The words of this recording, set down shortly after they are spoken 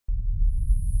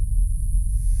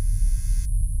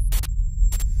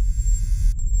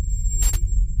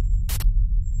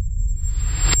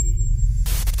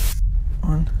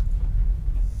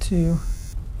2,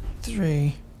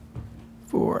 3,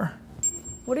 4.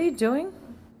 What are you doing?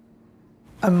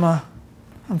 I'm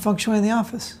feng shuiing in the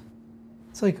office.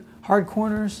 It's like hard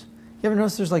corners. You ever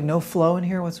notice there's like no flow in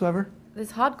here whatsoever?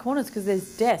 There's hard corners because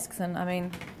there's desks, and I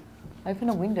mean, open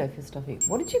a window for stuffy.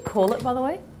 What did you call it, by the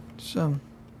way? It's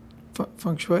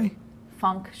feng shui.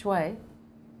 Feng shui.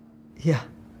 Yeah,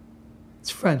 it's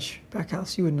French. Back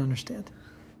house, you wouldn't understand.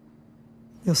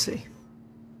 You'll see.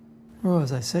 Where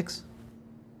was I? 6?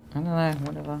 I don't know.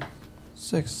 Whatever.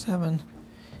 6, 7,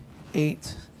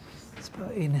 8. It's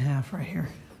about 8.5 right here.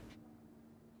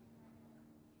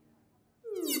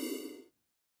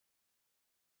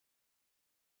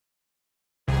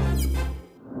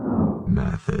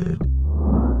 Method.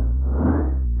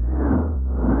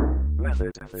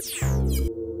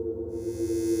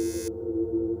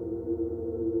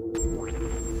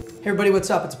 Hey everybody, what's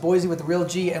up? It's Boise with The Real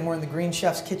G, and we're in the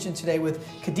GreenChef's kitchen today with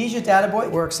Khatija Dadabhoy.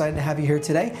 We're excited to have you here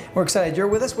today. We're excited you're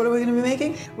with us. What are we going to be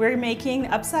making? We're making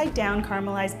upside down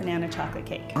caramelized banana chocolate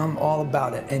cake. I'm all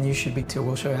about it, and you should be too.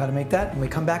 We'll show you how to make that when we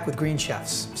come back with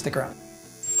GreenChefs. Stick around.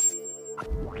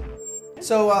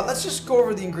 So let's just go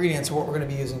over the ingredients of what we're going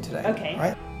to be using today. Okay. All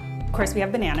right? Of course, we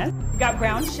have bananas. We've got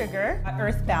brown sugar,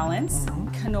 earth balance,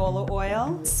 canola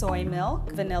oil, soy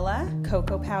milk, vanilla,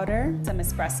 cocoa powder, some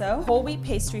espresso, whole wheat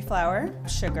pastry flour,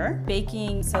 sugar,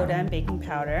 baking soda and baking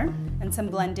powder, and some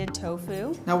blended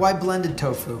tofu. Now, why blended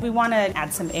tofu? We want to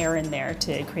add some air in there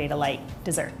to create a light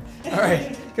dessert. All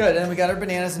right, good. And we got our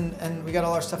bananas and we got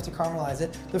all our stuff to caramelize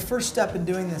it. The first step in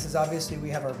doing this is obviously we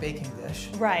have our baking dish.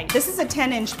 Right. This is a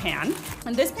 10-inch pan,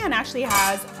 and this pan actually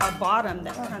has a bottom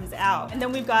that comes out. And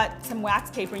then we've got some wax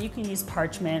paper. You can use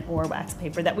parchment or wax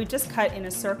paper that we just cut in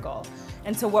a circle.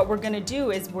 And so what we're going to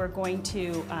do is we're going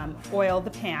to oil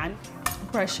the pan,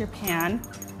 brush your pan,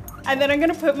 and then I'm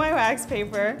going to put my wax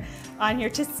paper on here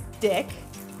to stick,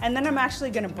 and then I'm actually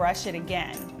going to brush it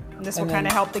again. And this will kind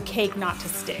of help the cake not to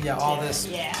stick. Yeah, all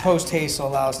this post haste will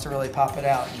allow us to really pop it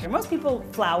out. Most people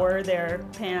flour their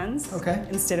pans. Okay.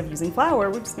 Instead of using flour,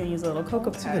 we're just going to use a little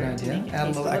cocoa powder. That's a good idea. To Add a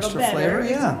little extra better. flavor.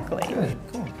 Yeah. Exactly. Good.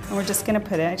 Cool. And we're just going to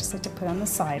put it, I just like to put it on the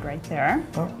side right there.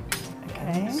 Oh.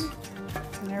 Okay. Nice.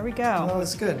 And there we go. Oh,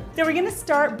 that's good. So we're going to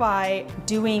start by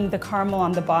doing the caramel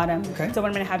on the bottom. Okay. So what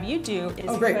I'm going to have you do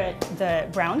is put the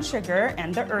brown sugar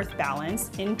and the earth balance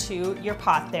into your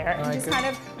pot there, and just kind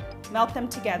of melt them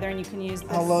together, and you can use this.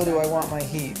 How low do I want my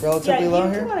heat? Relatively low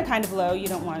here? You want it kind of low. You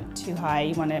don't want it too high.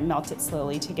 You want to melt it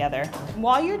slowly together.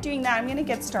 While you're doing that, I'm going to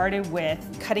get started with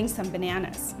cutting some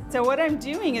bananas. So what I'm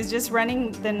doing is just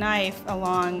running the knife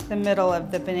along the middle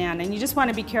of the banana, and you just want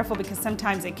to be careful because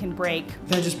sometimes it can break.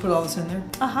 Can I just put all this in there?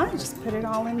 Just put it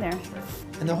all in there.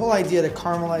 And the whole idea to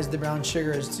caramelize the brown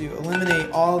sugar is to eliminate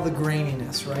all the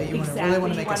graininess, right? You really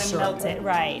want to make a syrup. Melt it,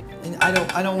 right? And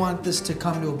I don't want this to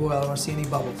come to a boil. I don't want to see any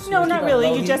bubbles. No, not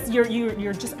really.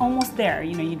 You're just almost there.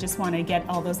 You know, you just want to get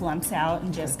all those lumps out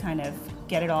and just kind of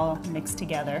get it all mixed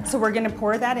together. So we're going to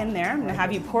pour that in there. I'm going to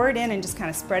have you pour it in and just kind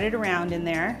of spread it around in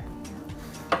there.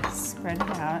 Spread it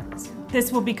out.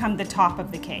 This will become the top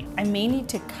of the cake. I may need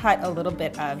to cut a little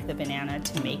bit of the banana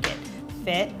to make it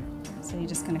fit. So you're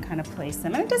just going to kind of place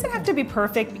them. And it doesn't have to be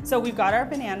perfect. So we've got our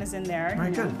bananas in there. All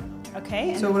right, good.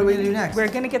 Okay. So what are we going to do next? We're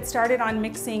going to get started on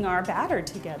mixing our batter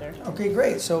together. Okay,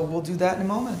 great. So we'll do that in a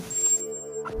moment.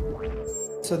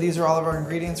 So these are all of our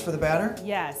ingredients for the batter?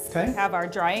 Yes. Okay. We have our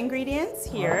dry ingredients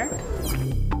here.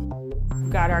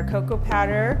 We've got our cocoa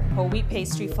powder, whole wheat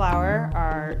pastry flour,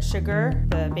 our sugar,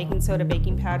 the baking soda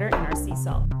baking powder, and our sea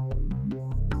salt.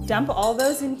 Dump all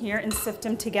those in here and sift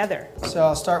them together. So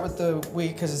I'll start with the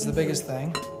wheat because it's the biggest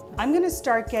thing. I'm going to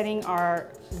start getting our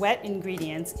wet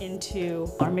ingredients into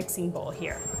our mixing bowl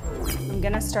here. I'm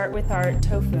going to start with our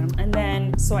tofu and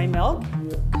then soy milk,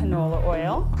 canola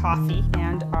oil, coffee,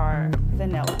 and our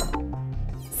vanilla.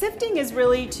 Sifting is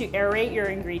really to aerate your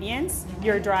ingredients,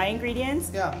 your dry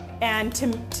ingredients, and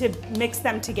to mix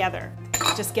them together.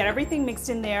 Just get everything mixed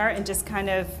in there and just kind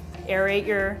of aerate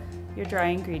your dry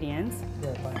ingredients.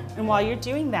 And while you're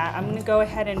doing that, I'm going to go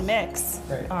ahead and mix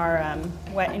our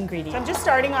wet ingredients. I'm just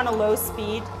starting on a low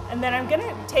speed, and then I'm going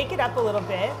to take it up a little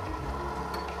bit.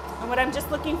 And what I'm just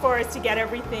looking for is to get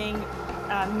everything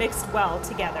mixed well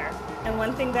together. And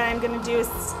one thing that I'm going to do is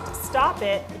stop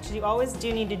it, which you always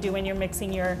do need to do when you're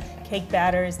mixing your cake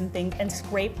batters and things, and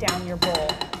scrape down your bowl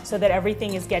so that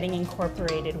everything is getting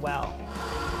incorporated well.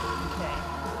 Okay.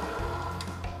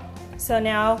 So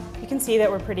now you can see that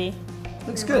we're pretty.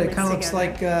 Looks good. It kind of looks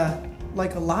like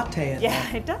like a latte in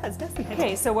Yeah, it does, doesn't it?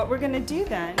 Okay, so what we're gonna do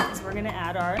then is we're gonna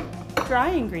add our dry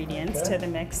ingredients to the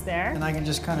mix there. And I can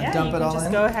just kind of dump it all in? Yeah, you can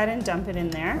just go ahead and dump it in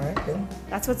there. All right, good.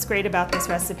 That's what's great about this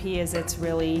recipe is it's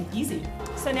really easy.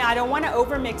 So now I don't want to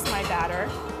overmix my batter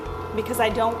because I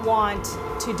don't want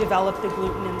to develop the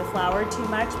gluten in the flour too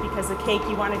much because the cake,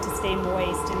 you want it to stay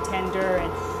moist and tender,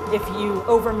 and if you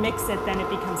overmix it, then it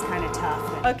becomes kind of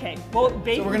tough. Okay, well,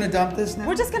 So we're gonna dump this now?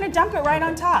 We're just gonna dump it right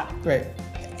on top. Great.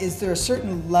 Is there a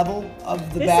certain level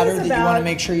of the This batter is that you want to about-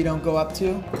 make sure you don't go up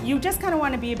to? You just kind of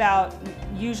want to be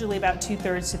usually about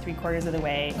 2/3 to 3/4 of the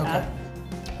way Okay. up.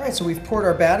 All right, so we've poured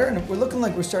our batter and we're looking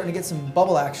like we're starting to get some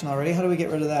bubble action already. How do we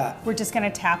get rid of that? We're just gonna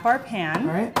tap our pan.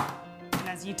 All right. And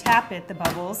as you tap it, the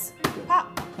bubbles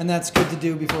pop. And that's good to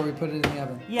do before we put it in the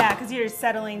oven. Yeah, because you're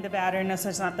settling the batter, so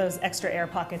there's not those extra air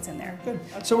pockets in there. Good.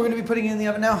 So we're going to be putting it in the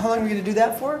oven now. How long are we going to do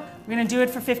that for? We're gonna do it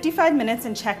for 55 minutes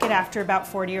and check it after about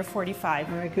 40 or 45.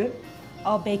 All right, good.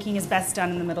 All baking is best done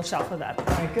in the middle shelf of the oven.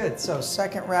 All right, good. So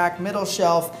second rack, middle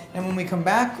shelf, and when we come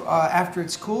back after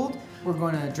it's cooled, we're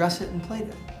going to dress it and plate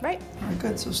it. Right. All right,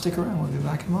 good. So stick around. We'll be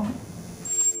back in a moment.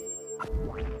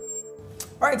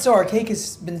 All right, so our cake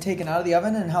has been taken out of the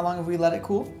oven, and how long have we let it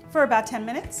cool? For about 10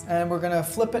 minutes. And we're going to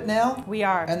flip it now. We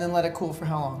are. And then let it cool for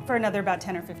how long? For another about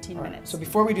 10 or 15 minutes. So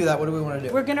before we do that, what do we want to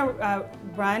do? We're gonna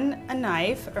run a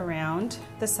knife around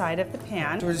the side of the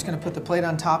pan. So we're just going to put the plate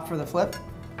on top for the flip.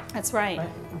 That's right.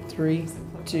 3,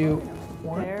 2,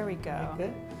 1. There we go.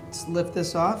 Good. Let's lift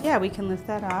this off. Yeah, we can lift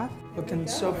that off. Looking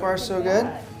so far so good.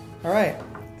 All right.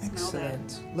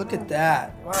 Excellent. Look at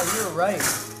that. Wow, you were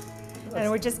right. And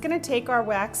we're just gonna take our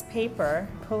wax paper,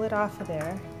 pull it off of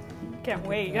there. Can't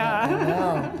wait, I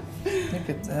yeah. know. Look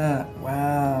at that.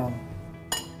 Wow.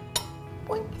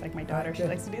 It's like my daughter, she Good.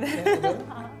 likes to do that.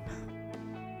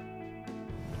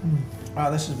 Wow,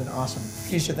 this has been awesome.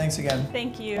 Keisha, thanks again.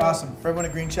 Thank you. Awesome. For everyone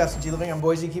at GreenChefs and G Living, I'm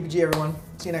Boise. Keep it G, everyone.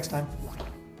 See you next time.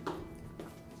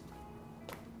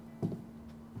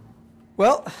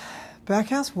 Well,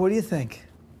 Backhouse, what do you think?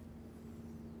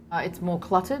 It's more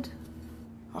cluttered.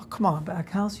 Oh, come on,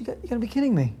 Backhouse. You gotta be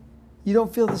kidding me. You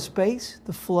don't feel the space,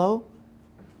 the flow?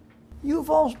 You of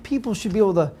all people should be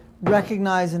able to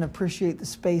recognize and appreciate the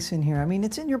space in here. I mean,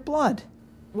 it's in your blood.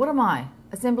 What am I?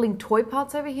 Assembling toy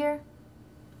parts over here?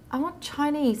 I'm not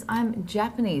Chinese, I'm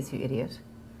Japanese, you idiot.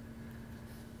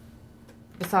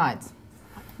 Besides,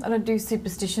 I don't do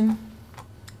superstition,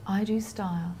 I do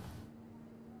style.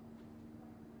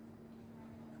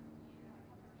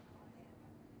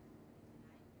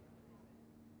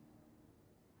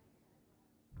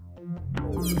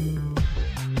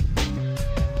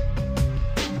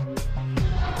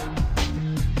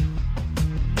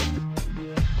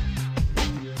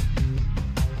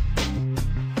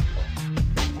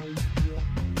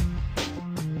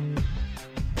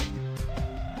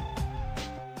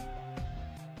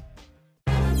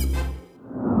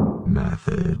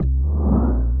 Method.